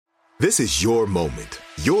This is your moment,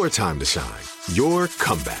 your time to shine, your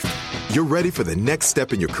comeback. You're ready for the next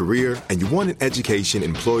step in your career, and you want an education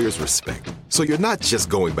employers respect. So you're not just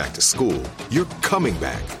going back to school, you're coming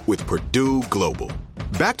back with Purdue Global.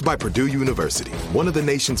 Backed by Purdue University, one of the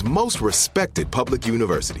nation's most respected public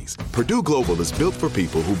universities, Purdue Global is built for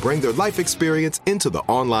people who bring their life experience into the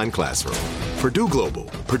online classroom. Purdue Global,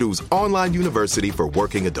 Purdue's online university for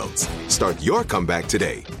working adults. Start your comeback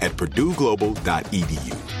today at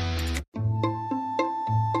purdueglobal.edu.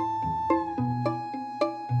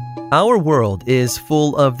 Our world is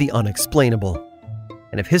full of the unexplainable.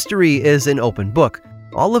 And if history is an open book,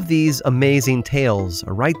 all of these amazing tales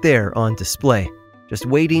are right there on display, just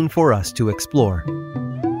waiting for us to explore.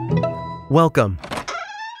 Welcome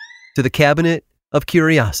to the Cabinet of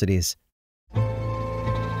Curiosities.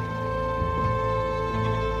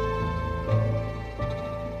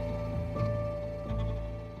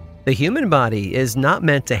 The human body is not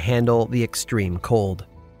meant to handle the extreme cold.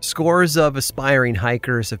 Scores of aspiring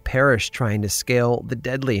hikers have perished trying to scale the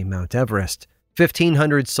deadly Mount Everest.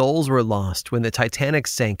 1,500 souls were lost when the Titanic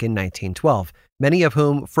sank in 1912, many of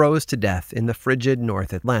whom froze to death in the frigid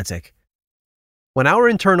North Atlantic. When our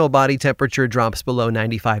internal body temperature drops below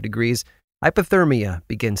 95 degrees, hypothermia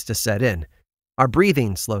begins to set in. Our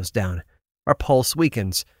breathing slows down. Our pulse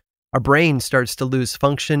weakens. Our brain starts to lose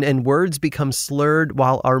function, and words become slurred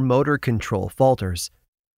while our motor control falters.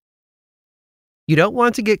 You don't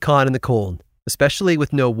want to get caught in the cold, especially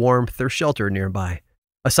with no warmth or shelter nearby.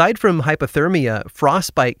 Aside from hypothermia,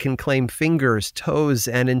 frostbite can claim fingers, toes,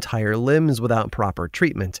 and entire limbs without proper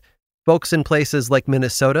treatment. Folks in places like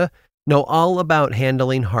Minnesota know all about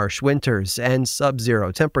handling harsh winters and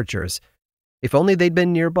sub-zero temperatures. If only they'd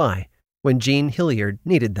been nearby when Jean Hilliard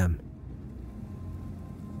needed them.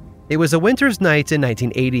 It was a winter's night in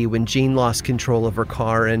 1980 when Jean lost control of her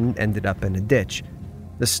car and ended up in a ditch.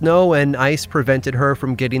 The snow and ice prevented her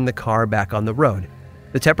from getting the car back on the road.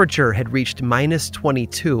 The temperature had reached minus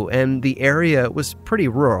 22, and the area was pretty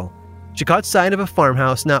rural. She caught sight of a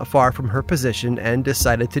farmhouse not far from her position and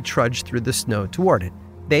decided to trudge through the snow toward it.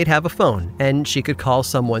 They'd have a phone, and she could call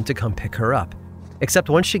someone to come pick her up. Except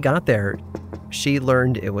once she got there, she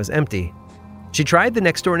learned it was empty. She tried the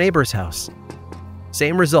next-door neighbor's house.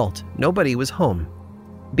 Same result, nobody was home.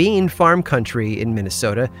 Being farm country in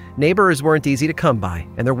Minnesota, neighbors weren't easy to come by,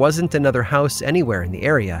 and there wasn't another house anywhere in the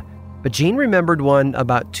area. But Jean remembered one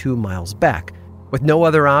about 2 miles back. With no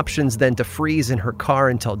other options than to freeze in her car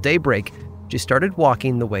until daybreak, she started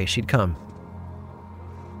walking the way she'd come.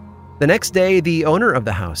 The next day, the owner of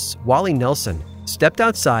the house, Wally Nelson, stepped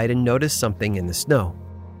outside and noticed something in the snow.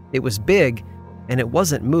 It was big, and it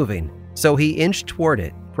wasn't moving, so he inched toward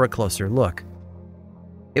it for a closer look.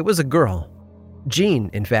 It was a girl. Jean,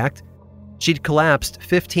 in fact. She'd collapsed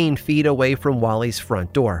 15 feet away from Wally's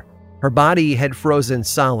front door. Her body had frozen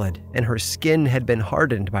solid, and her skin had been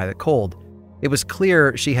hardened by the cold. It was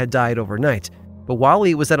clear she had died overnight, but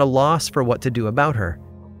Wally was at a loss for what to do about her.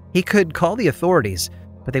 He could call the authorities,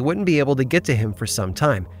 but they wouldn't be able to get to him for some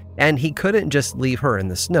time, and he couldn't just leave her in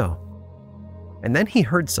the snow. And then he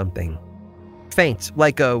heard something. Faint,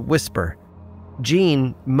 like a whisper.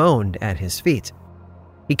 Jean moaned at his feet.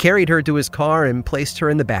 He carried her to his car and placed her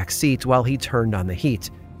in the back seat while he turned on the heat.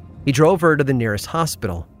 He drove her to the nearest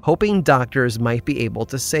hospital, hoping doctors might be able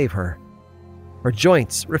to save her. Her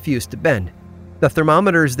joints refused to bend. The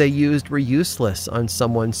thermometers they used were useless on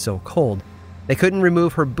someone so cold. They couldn't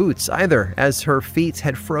remove her boots either, as her feet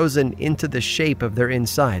had frozen into the shape of their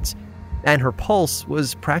insides, and her pulse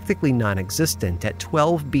was practically non-existent at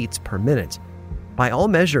 12 beats per minute. By all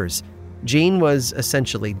measures, Jean was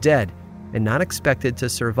essentially dead and not expected to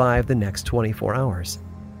survive the next 24 hours.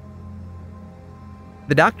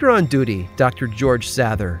 The doctor on duty, Dr. George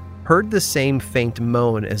Sather, heard the same faint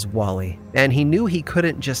moan as Wally, and he knew he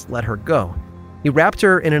couldn't just let her go. He wrapped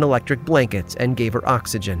her in an electric blanket and gave her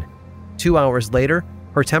oxygen. 2 hours later,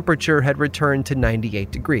 her temperature had returned to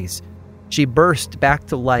 98 degrees. She burst back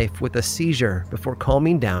to life with a seizure before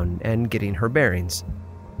calming down and getting her bearings.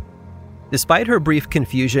 Despite her brief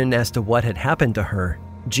confusion as to what had happened to her,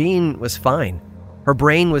 Jean was fine. Her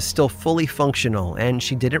brain was still fully functional, and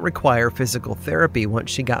she didn't require physical therapy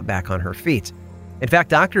once she got back on her feet. In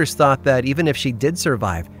fact, doctors thought that even if she did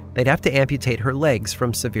survive, they'd have to amputate her legs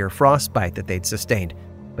from severe frostbite that they'd sustained.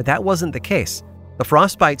 But that wasn't the case. The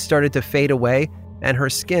frostbite started to fade away, and her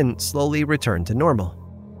skin slowly returned to normal.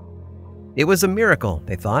 It was a miracle,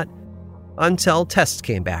 they thought, until tests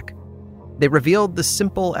came back. They revealed the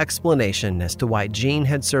simple explanation as to why Jean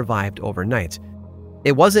had survived overnight.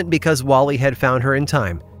 It wasn't because Wally had found her in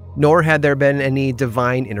time, nor had there been any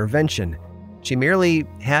divine intervention. She merely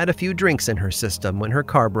had a few drinks in her system when her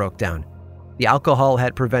car broke down. The alcohol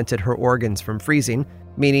had prevented her organs from freezing,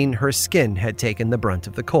 meaning her skin had taken the brunt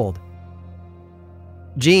of the cold.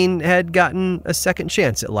 Jean had gotten a second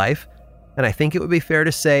chance at life, and I think it would be fair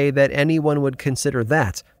to say that anyone would consider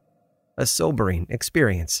that a sobering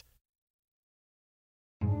experience.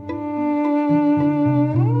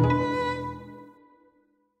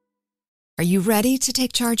 Are you ready to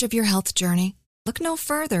take charge of your health journey? Look no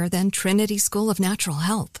further than Trinity School of Natural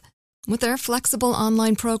Health. With their flexible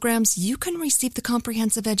online programs, you can receive the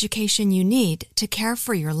comprehensive education you need to care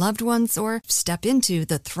for your loved ones or step into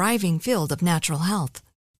the thriving field of natural health.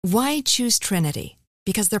 Why choose Trinity?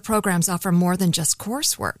 Because their programs offer more than just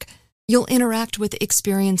coursework. You'll interact with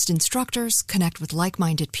experienced instructors, connect with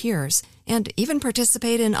like-minded peers, and even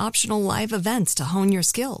participate in optional live events to hone your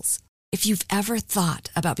skills. If you've ever thought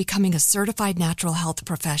about becoming a certified natural health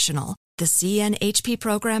professional, the CNHP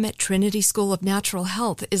program at Trinity School of Natural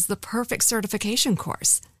Health is the perfect certification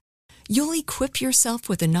course. You'll equip yourself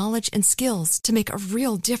with the knowledge and skills to make a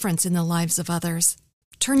real difference in the lives of others.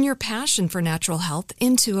 Turn your passion for natural health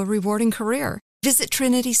into a rewarding career. Visit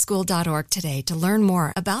trinityschool.org today to learn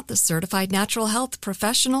more about the Certified Natural Health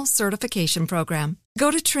Professional Certification Program.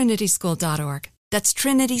 Go to trinityschool.org. That's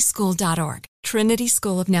trinityschool.org. Trinity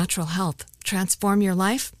School of Natural Health. Transform your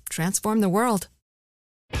life, transform the world.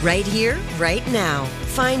 Right here, right now.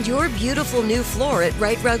 Find your beautiful new floor at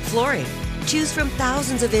Rite Rug Flooring. Choose from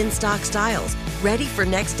thousands of in-stock styles, ready for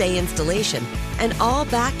next day installation, and all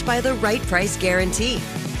backed by the right price guarantee.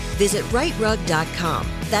 Visit riterug.com.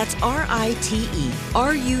 That's RITERUG.com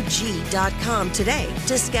today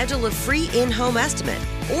to schedule a free in-home estimate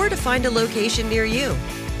or to find a location near you.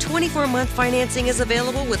 24-month financing is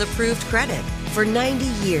available with approved credit. For 90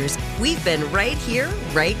 years, we've been right here,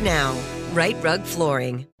 right now. Rite Rug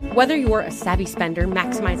Flooring. Whether you're a savvy spender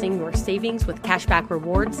maximizing your savings with cashback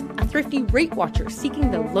rewards, a thrifty rate watcher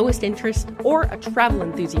seeking the lowest interest, or a travel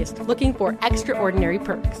enthusiast looking for extraordinary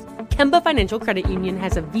perks, Kemba Financial Credit Union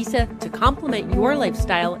has a visa to complement your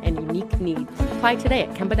lifestyle and unique needs. Apply today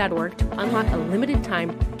at Kemba.org to unlock a limited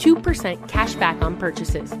time 2% cash back on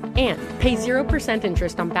purchases and pay 0%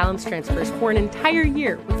 interest on balance transfers for an entire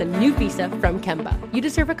year with a new visa from Kemba. You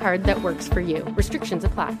deserve a card that works for you. Restrictions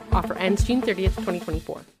apply. Offer ends June 30th,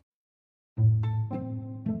 2024.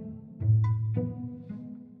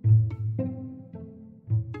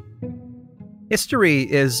 History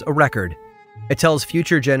is a record. It tells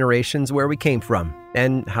future generations where we came from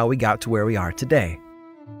and how we got to where we are today.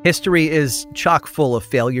 History is chock full of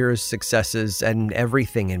failures, successes, and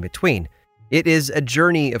everything in between. It is a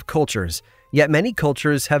journey of cultures, yet many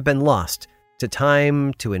cultures have been lost to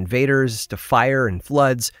time, to invaders, to fire and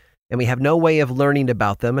floods, and we have no way of learning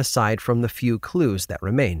about them aside from the few clues that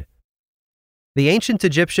remain. The ancient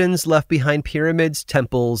Egyptians left behind pyramids,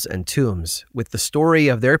 temples, and tombs, with the story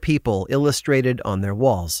of their people illustrated on their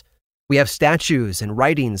walls. We have statues and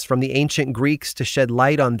writings from the ancient Greeks to shed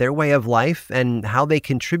light on their way of life and how they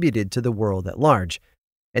contributed to the world at large.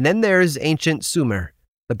 And then there's ancient Sumer,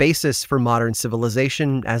 the basis for modern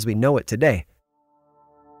civilization as we know it today.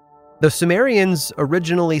 The Sumerians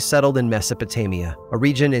originally settled in Mesopotamia, a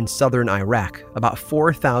region in southern Iraq, about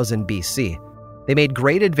 4000 BC. They made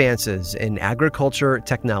great advances in agriculture,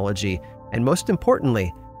 technology, and most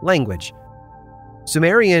importantly, language.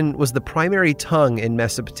 Sumerian was the primary tongue in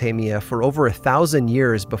Mesopotamia for over 1,000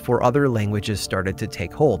 years before other languages started to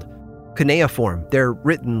take hold. Cuneiform, their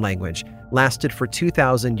written language, lasted for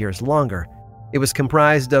 2,000 years longer. It was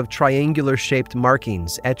comprised of triangular-shaped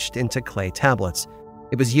markings etched into clay tablets.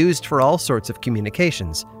 It was used for all sorts of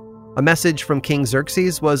communications. A message from King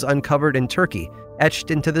Xerxes was uncovered in Turkey,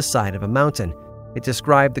 etched into the side of a mountain. It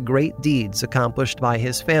described the great deeds accomplished by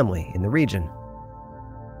his family in the region.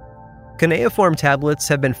 Cuneiform tablets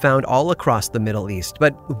have been found all across the Middle East,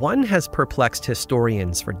 but one has perplexed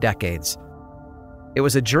historians for decades. It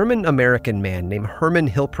was a German-American man named Hermann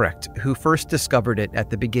Hilprecht who first discovered it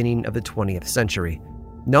at the beginning of the 20th century.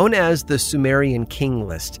 Known as the Sumerian King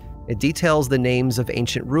List, it details the names of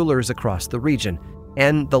ancient rulers across the region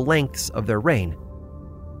and the lengths of their reign.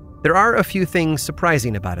 There are a few things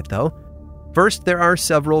surprising about it, though. First, there are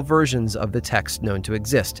several versions of the text known to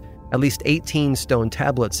exist. At least 18 stone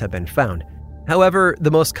tablets have been found. However,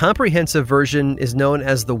 the most comprehensive version is known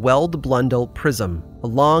as the Weld-Blundell Prism, a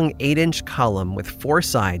long 8-inch column with 4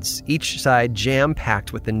 sides, each side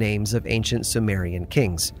jam-packed with the names of ancient Sumerian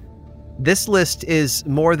kings. This list is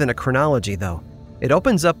more than a chronology, though. It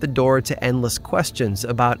opens up the door to endless questions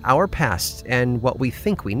about our past and what we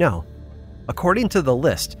think we know. According to the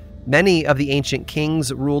list, many of the ancient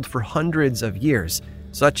kings ruled for hundreds of years,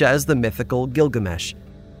 such as the mythical Gilgamesh.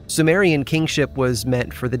 Sumerian kingship was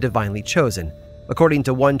meant for the divinely chosen. According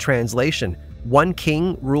to one translation, one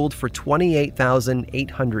king ruled for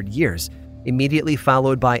 28,800 years, immediately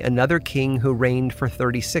followed by another king who reigned for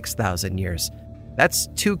 36,000 years. That's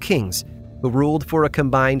 2 kings who ruled for a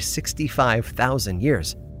combined 65,000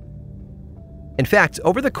 years. In fact,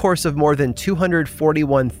 over the course of more than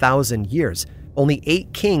 241,000 years, only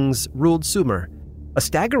 8 kings ruled Sumer, a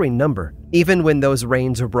staggering number, even when those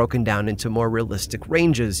reigns are broken down into more realistic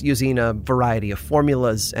ranges using a variety of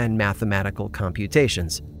formulas and mathematical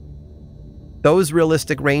computations. Those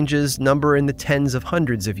realistic ranges number in the tens of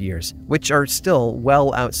hundreds of years, which are still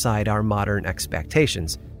well outside our modern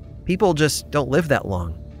expectations. People just don't live that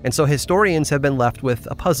long, and so historians have been left with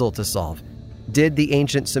a puzzle to solve. Did the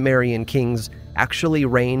ancient Sumerian kings actually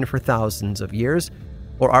reign for thousands of years,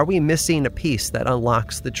 or are we missing a piece that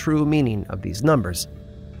unlocks the true meaning of these numbers?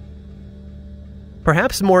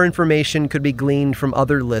 Perhaps more information could be gleaned from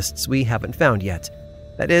other lists we haven't found yet.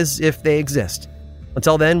 That is, if they exist.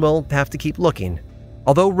 Until then, we'll have to keep looking.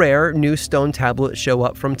 Although rare, new stone tablets show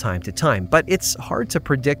up from time to time, but it's hard to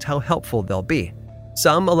predict how helpful they'll be.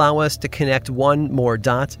 Some allow us to connect one more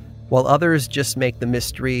dot, while others just make the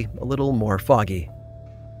mystery a little more foggy.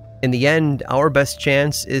 In the end, our best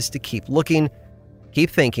chance is to keep looking,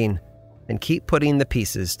 keep thinking, and keep putting the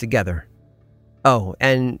pieces together. Oh,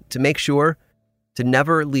 and to make sure to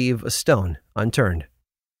never leave a stone unturned.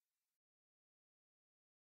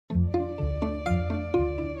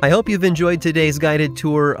 I hope you've enjoyed today's guided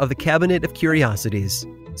tour of the Cabinet of Curiosities.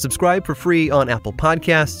 Subscribe for free on Apple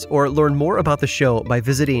Podcasts or learn more about the show by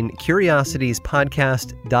visiting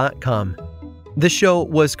curiositiespodcast.com. This show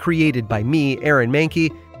was created by me, Aaron Mahnke,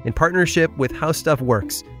 in partnership with How Stuff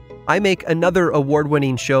Works. I make another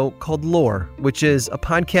award-winning show called Lore, which is a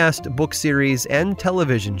podcast, book series, and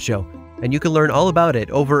television show, and you can learn all about it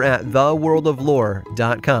over at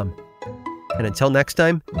theworldoflore.com. And until next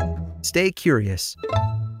time, stay curious.